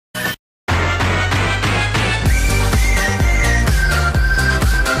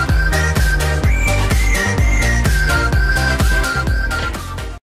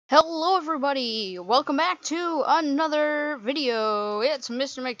everybody, welcome back to another video. It's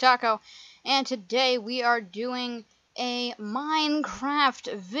Mr. McTaco, and today we are doing a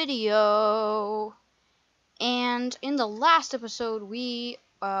Minecraft video. And in the last episode we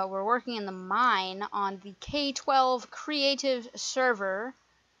were working in the mine on the K12 creative server,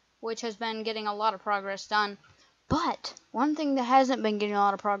 which has been getting a lot of progress done. But one thing that hasn't been getting a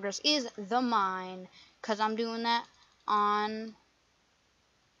lot of progress is the mine, because I'm doing that on...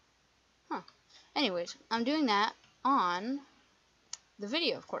 Anyways, I'm doing that on the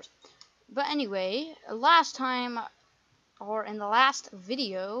video, of course. But anyway, last time, or in the last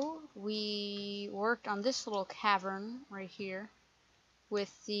video, we worked on this little cavern right here with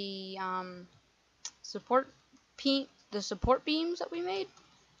the support beams that we made,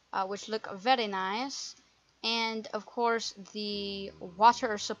 which look very nice, and of course the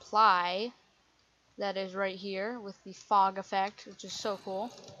water supply that is right here with the fog effect, which is so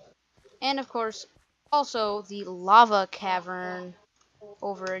cool. And of course, also the lava cavern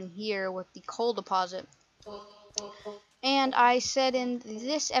over in here with the coal deposit. And I said in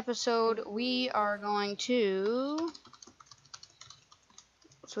this episode we are going to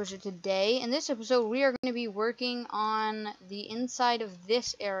switch it to day. In this episode we are going to be working on the inside of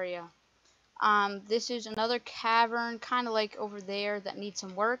this area. This is another cavern, kind of like over there, that needs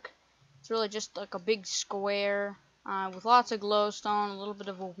some work. It's really just like a big square with lots of glowstone, a little bit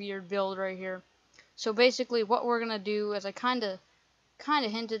of a weird build right here. So basically what we're going to do, as I kind of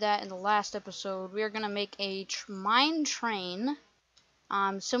hinted at in the last episode, we are going to make a mine train,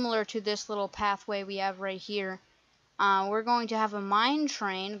 similar to this little pathway we have right here. We're going to have a mine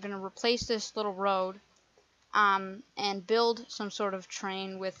train. We're going to replace this little road, and build some sort of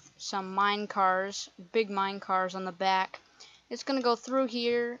train with some mine cars, big mine cars on the back. It's going to go through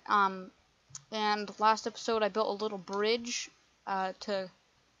here, and last episode I built a little bridge to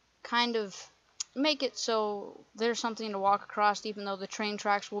kind of make it so there's something to walk across, even though the train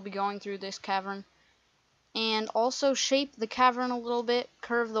tracks will be going through this cavern. And also shape the cavern a little bit,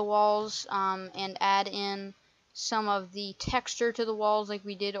 curve the walls, and add in some of the texture to the walls like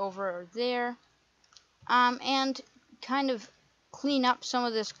we did over there. And kind of clean up some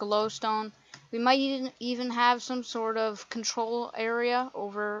of this glowstone. We might even have some sort of control area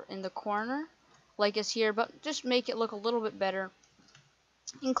over in the corner, like it's here, but just make it look a little bit better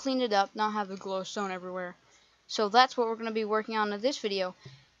and clean it up, not have the glowstone everywhere. So that's what we're going to be working on in this video.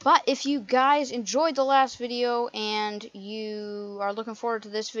 But if you guys enjoyed the last video and you are looking forward to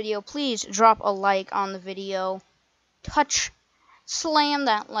this video, please drop a like on the video. Slam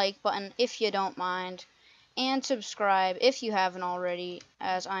that like button if you don't mind, and subscribe if you haven't already,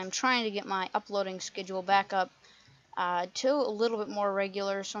 as I'm trying to get my uploading schedule back up to a little bit more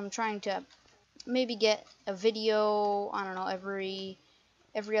regular. So I'm trying to maybe get a video, I don't know, every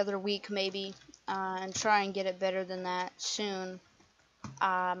other week maybe, and try and get it better than that soon.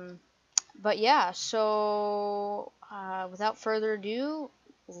 But yeah, so without further ado,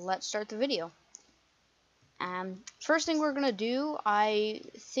 let's start the video. First thing we're gonna do, I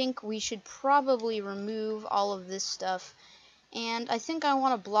think we should probably remove all of this stuff, and I think I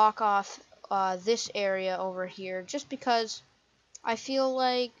want to block off this area over here, just because I feel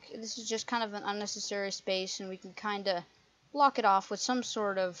like this is just kind of an unnecessary space, and we can kind of block it off with some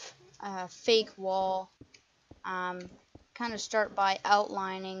sort of fake wall. Kind of start by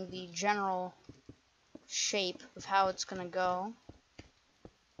outlining the general shape of how it's gonna go.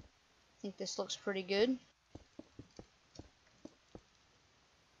 I think this looks pretty good.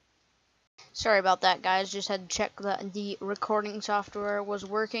 Sorry about that, guys, just had to check that the recording software was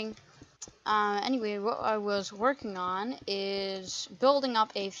working. Anyway, what I was working on is building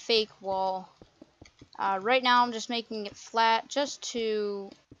up a fake wall. Right now I'm just making it flat, just to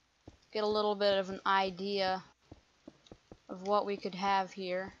get a little bit of an idea of what we could have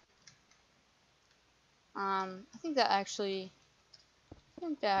here. I think that actually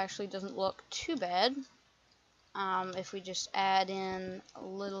doesn't look too bad. If we just add in a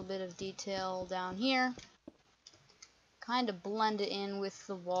little bit of detail down here, kind of blend it in with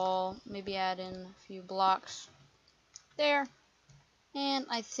the wall, maybe add in a few blocks there, and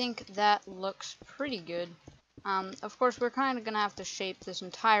I think that looks pretty good. Of course, we're kind of gonna have to shape this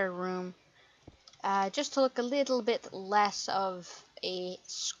entire room just to look a little bit less of a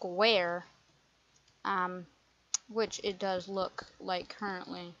square, which it does look like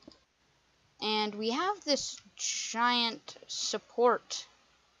currently. And we have this giant support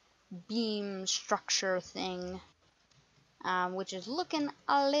beam structure thing, which is looking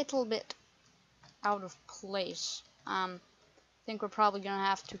a little bit out of place. I think we're probably going to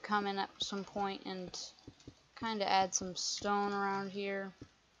have to come in at some point and kind of add some stone around here.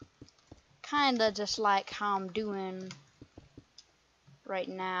 kinda just like how I'm doing right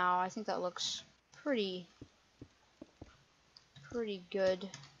now. I think that looks pretty good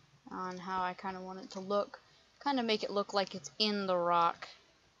on how I kind of want it to look. Kind of make it look like it's in the rock.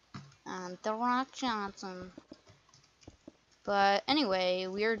 The Rock Johnson. But anyway,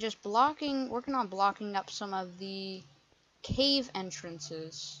 we are just working on blocking up some of the cave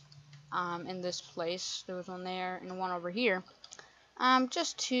entrances in this place. There was one there and one over here.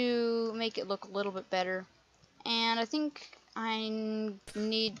 Just to make it look a little bit better. And I think I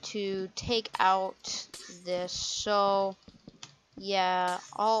need to take out this. So yeah,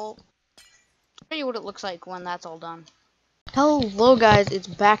 I'll show you what it looks like when that's all done. Hello guys, it's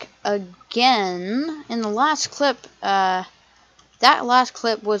back again. In the last clip, that last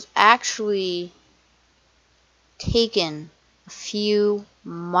clip was actually taken a few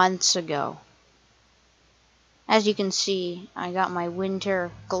months ago. As you can see, I got my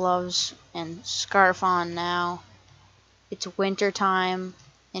winter gloves and scarf on now. It's winter time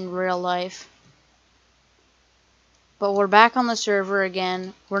in real life. But we're back on the server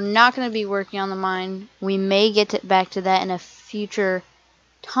again. We're not going to be working on the mine. We may get back to that in a future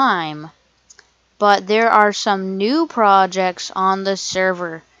time. But there are some new projects on the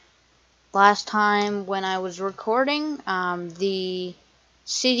server. Last time when I was recording, the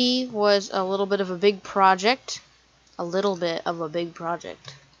city was a little bit of a big project. A little bit of a big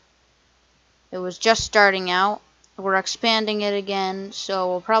project. It was just starting out. We're expanding it again,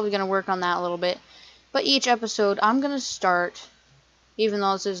 so we're probably going to work on that a little bit. But each episode, I'm going to start, even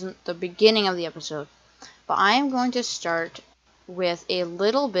though this isn't the beginning of the episode, but I am going to start with a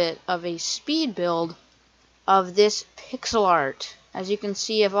little bit of a speed build of this pixel art. As you can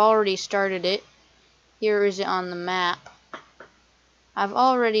see, I've already started it. Here is it on the map. I've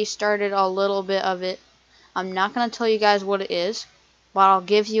already started a little bit of it. I'm not going to tell you guys what it is, but I'll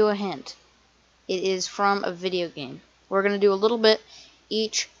give you a hint. It is from a video game. We're going to do a little bit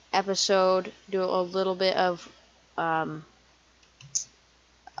each episode, do a little bit of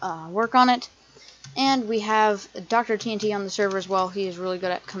work on it. And we have Dr. TNT on the server as well. He is really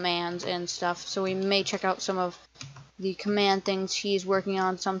good at commands and stuff, so we may check out some of the command things he's working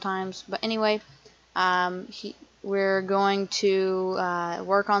on sometimes. But anyway, we're going to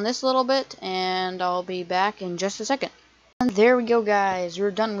work on this a little bit, and I'll be back in just a second. And there we go, guys.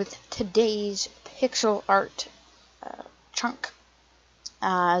 We're done with today's pixel art chunk.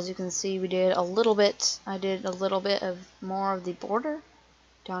 As you can see, we did a little bit. I did a little bit of more of the border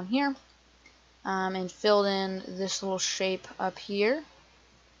down here, and filled in this little shape up here.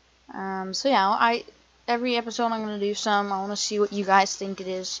 So yeah, every episode I'm going to do some. I want to see what you guys think it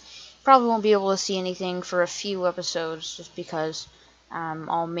is. Probably won't be able to see anything for a few episodes, just because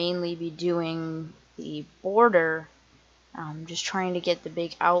I'll mainly be doing the border. Just trying to get the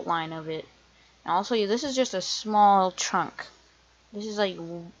big outline of it. And also, this is just a small chunk. This is like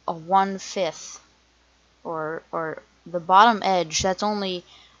a 1/5, or the bottom edge. That's only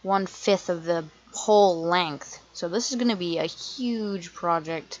 1/5 of the whole length. So this is going to be a huge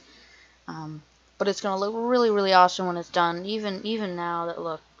project. But it's going to look really, really awesome when it's done. Even now, that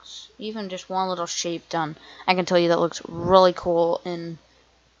looks, even just one little shape done, I can tell you that looks really cool, and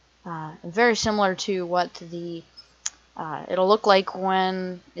very similar to what the it'll look like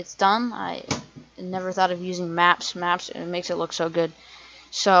when it's done. I never thought of using maps. It makes it look so good.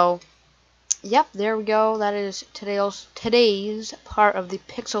 So, yep, there we go. That is today's part of the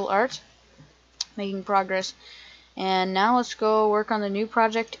pixel art. Making progress. And now let's go work on the new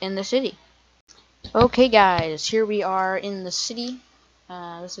project in the city. Okay, guys, here we are in the city.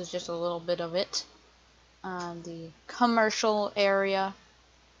 This is just a little bit of it. The commercial area.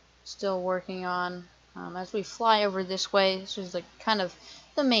 Still working on. As we fly over this way, this is like kind of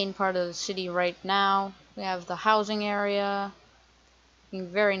the main part of the city right now. We have the housing area. Looking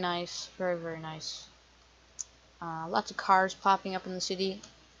very nice, very, very nice. Lots of cars popping up in the city.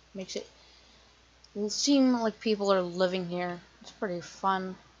 Makes it seem like people are living here. It's pretty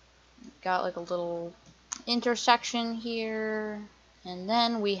fun. Got like a little intersection here. And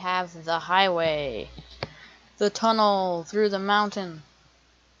then we have the highway. The tunnel through the mountain.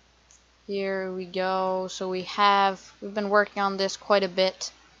 Here we go. So we've been working on this quite a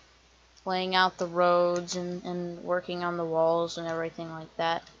bit, laying out the roads and working on the walls and everything like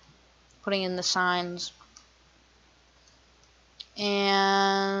that, putting in the signs,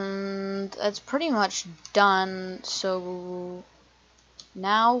 and that's pretty much done. So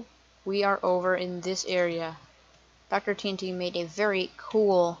now we are over in this area. Dr. TNT made a very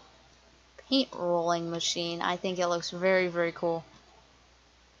cool paint rolling machine. I think it looks very, very cool.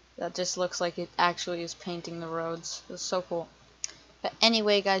 That just looks like it actually is painting the roads. It's so cool. But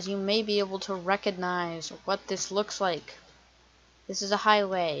anyway, guys, you may be able to recognize what this looks like. This is a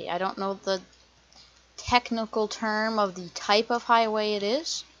highway. I don't know the technical term of the type of highway it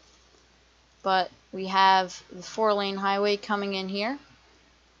is, but we have the 4-lane highway coming in here.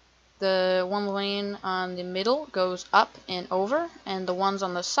 The 1 lane on the middle goes up and over, and the ones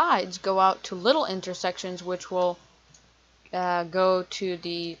on the sides go out to little intersections, which will go to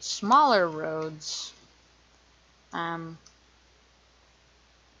the smaller roads.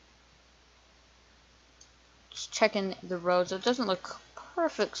 Just checking the roads. It doesn't look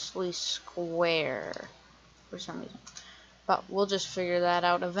perfectly square for some reason, but we'll just figure that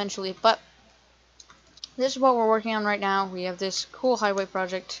out eventually. But this is what we're working on right now. We have this cool highway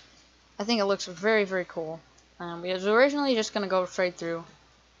project. I think it looks very, very cool. We was originally just going to go straight through.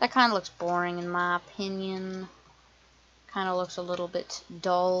 That kind of looks boring in my opinion. Kind of looks a little bit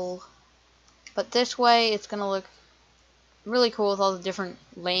dull. But this way, it's going to look really cool with all the different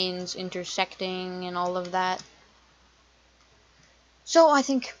lanes intersecting and all of that. So I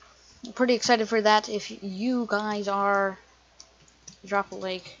think I'm pretty excited for that. If you guys are, drop a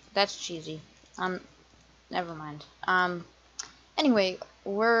like. That's cheesy. Never mind. Anyway,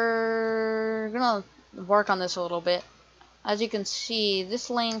 we're gonna work on this a little bit. As you can see, this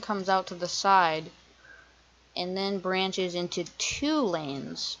lane comes out to the side and then branches into 2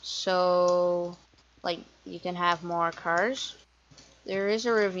 lanes. So, like, you can have more cars. There is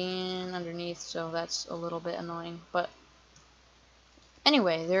a ravine underneath, so that's a little bit annoying. But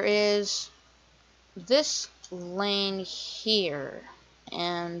anyway, there is this lane here,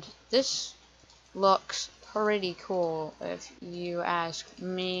 and this looks pretty cool if you ask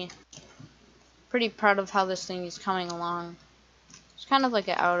me. Pretty proud of how this thing is coming along. It's kind of like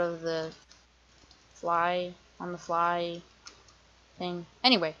an out of the fly, on the fly thing.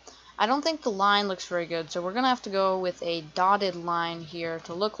 Anyway, I don't think the line looks very good, so we're gonna have to go with a dotted line here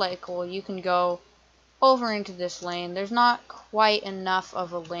to look like, well, you can go over into this lane. There's not quite enough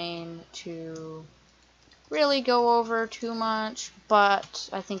of a lane to really go over too much, but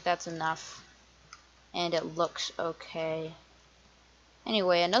I think that's enough, and it looks okay.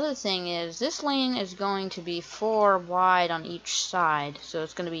 Anyway, another thing is this lane is going to be 4 wide on each side, so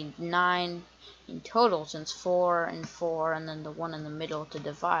it's going to be 9 in total, since 4 and 4 and then the one in the middle to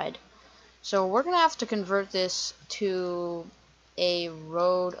divide. So we're going to have to convert this to a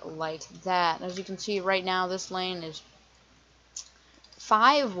road like that. As you can see right now, this lane is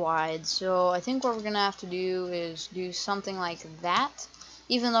 5 wide, so I think what we're going to have to do is do something like that.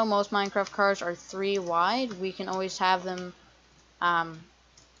 Even though most Minecraft cars are 3 wide, we can always have them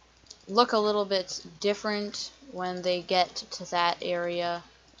look a little bit different when they get to that area.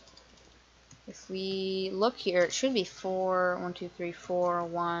 If we look here, it should be 4, 1, 2, 3, 4,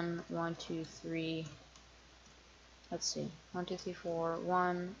 1, 1, 2, 3. Let's see, 1, 2, 3, 4,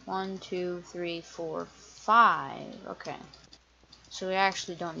 1, 1, 2, 3, 4, 5. Okay, so we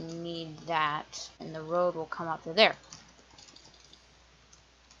actually don't need that, and the road will come up to there.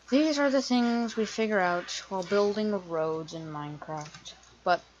 These are the things we figure out while building roads in Minecraft.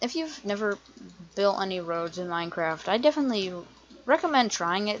 But if you've never built any roads in Minecraft, I definitely recommend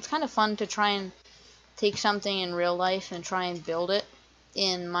trying it. It's kind of fun to try and take something in real life and try and build it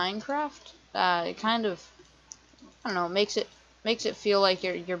in Minecraft. It kind of, I don't know, makes it feel like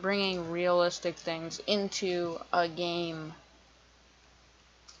you're bringing realistic things into a game,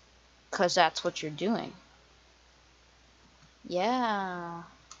 because that's what you're doing. Yeah.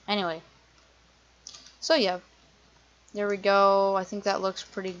 Anyway, so yeah, there we go. I think that looks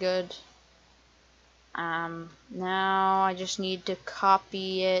pretty good. Now I just need to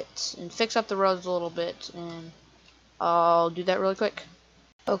copy it and fix up the roads a little bit, and I'll do that really quick.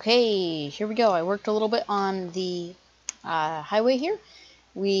 Okay, here we go. I worked a little bit on the highway here.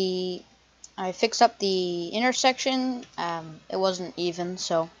 I fixed up the intersection. It wasn't even,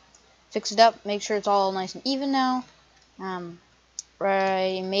 so fix it up, make sure it's all nice and even now.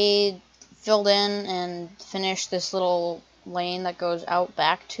 I filled in and finished this little lane that goes out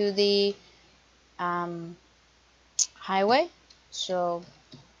back to the highway, so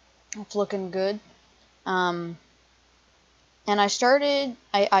it's looking good. And I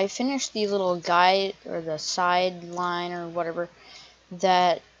finished the little guide, or the side line or whatever,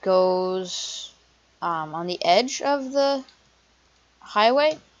 that goes on the edge of the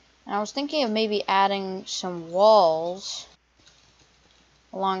highway, and I was thinking of maybe adding some walls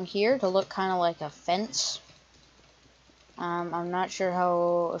along here to look kind of like a fence. I'm not sure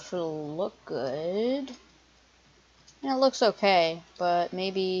if it'll look good. And it looks okay, but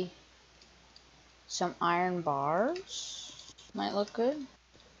maybe some iron bars might look good.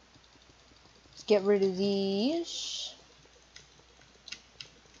 Let's get rid of these.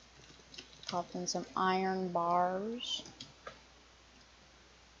 Pop in some iron bars.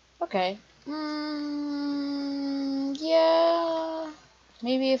 Okay. Yeah.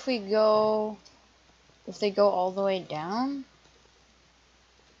 Maybe if they go all the way down.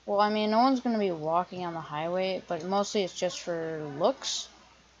 Well, I mean, no one's gonna be walking on the highway, but mostly it's just for looks.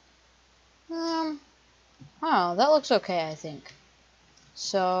 Oh, that looks okay, I think.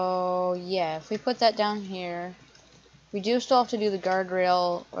 So yeah, if we put that down here, we do still have to do the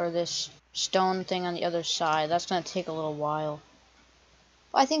guardrail or this stone thing on the other side. That's gonna take a little while.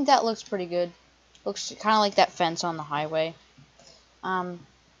 But I think that looks pretty good. Looks kind of like that fence on the highway.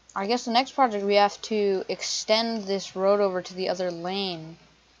 I guess the next project we have to extend this road over to the other lane.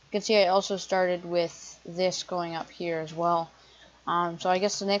 You can see I also started with this going up here as well. So I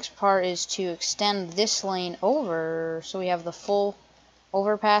guess the next part is to extend this lane over so we have the full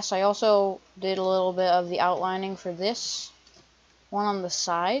overpass. I also did a little bit of the outlining for this one on the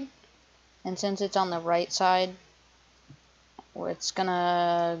side. And since it's on the right side, it's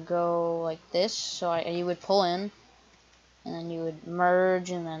gonna go like this. So you would pull in, and then you would merge,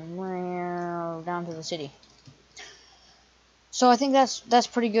 and then down to the city. So I think that's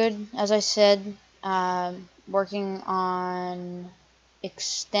pretty good. As I said, working on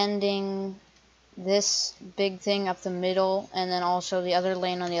extending this big thing up the middle, and then also the other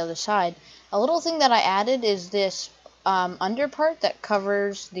lane on the other side. A little thing that I added is this under part that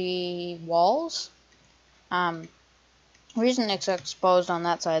covers the walls. The reason it's exposed on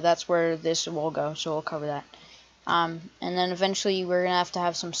that side, that's where this will go, so we'll cover that. And then eventually we're gonna have to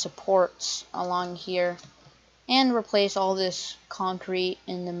have some supports along here and replace all this concrete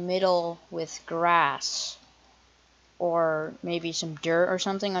in the middle with grass or maybe some dirt or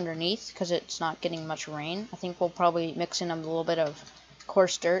something underneath because it's not getting much rain. I think we'll probably mix in a little bit of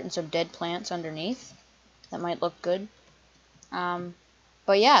coarse dirt and some dead plants underneath. That might look good.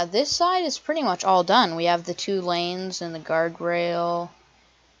 But yeah, this side is pretty much all done. We have the 2 lanes and the guardrail.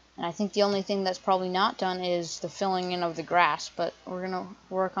 And I think the only thing that's probably not done is the filling in of the grass, but we're going to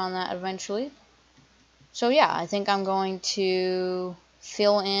work on that eventually. So yeah, I think I'm going to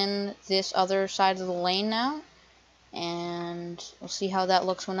fill in this other side of the lane now, and we'll see how that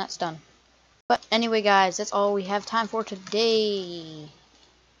looks when that's done. But anyway, guys, that's all we have time for today.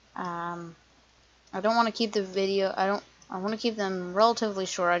 I don't want to keep the video, I want to keep them relatively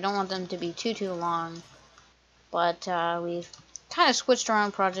short. I don't want them to be too long. But we've kind of switched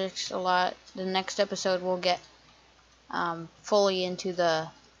around projects a lot. The next episode we'll get fully into the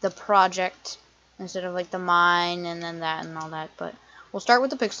project instead of like the mine and then that and all that. But we'll start with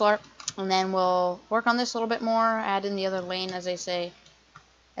the pixel art, and then we'll work on this a little bit more, add in the other lane as I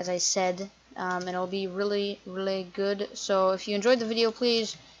said, and it'll be really good. So if you enjoyed the video,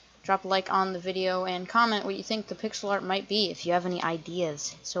 please drop a like on the video and comment what you think the pixel art might be if you have any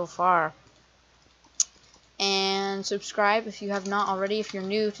ideas so far. And subscribe if you have not already, if you're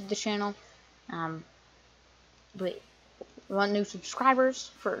new to the channel. We want new subscribers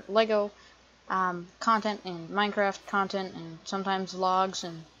for Lego content and Minecraft content and sometimes vlogs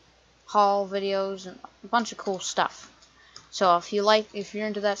and haul videos and a bunch of cool stuff. So if you're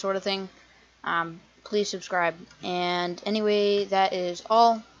into that sort of thing, please subscribe. And anyway, that is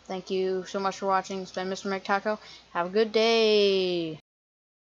all. Thank you so much for watching. It's been Mr. McTaco. Have a good day.